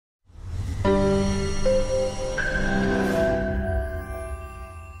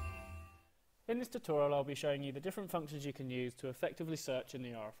In this tutorial I'll be showing you the different functions you can use to effectively search in the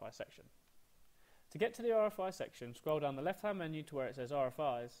RFI section. To get to the RFI section, scroll down the left hand menu to where it says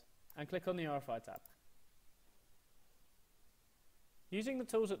RFIs and click on the RFI tab. Using the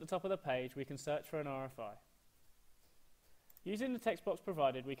tools at the top of the page we can search for an RFI. Using the text box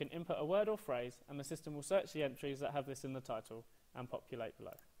provided we can input a word or phrase and the system will search the entries that have this in the title and populate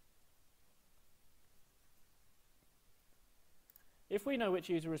below. If we know which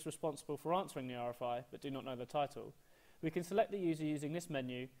user is responsible for answering the RFI but do not know the title, we can select the user using this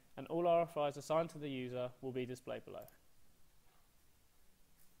menu and all RFIs assigned to the user will be displayed below.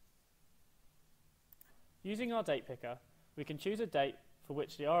 Using our date picker, we can choose a date for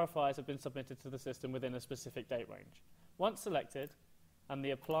which the RFIs have been submitted to the system within a specific date range. Once selected and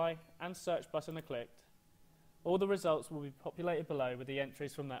the Apply and Search button are clicked, all the results will be populated below with the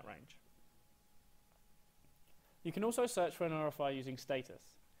entries from that range. You can also search for an RFI using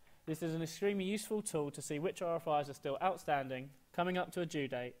status. This is an extremely useful tool to see which RFIs are still outstanding, coming up to a due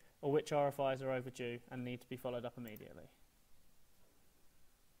date, or which RFIs are overdue and need to be followed up immediately.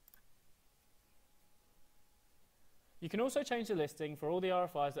 You can also change the listing for all the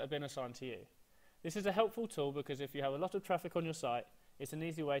RFIs that have been assigned to you. This is a helpful tool because if you have a lot of traffic on your site, it's an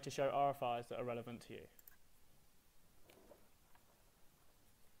easy way to show RFIs that are relevant to you.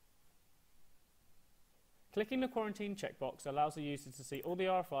 Clicking the quarantine checkbox allows the user to see all the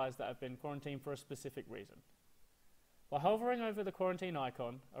RFIs that have been quarantined for a specific reason. By hovering over the quarantine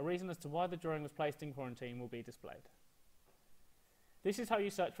icon, a reason as to why the drawing was placed in quarantine will be displayed. This is how you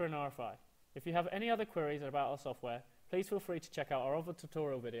search for an RFI. If you have any other queries about our software, please feel free to check out our other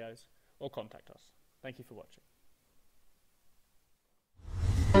tutorial videos or contact us. Thank you for watching.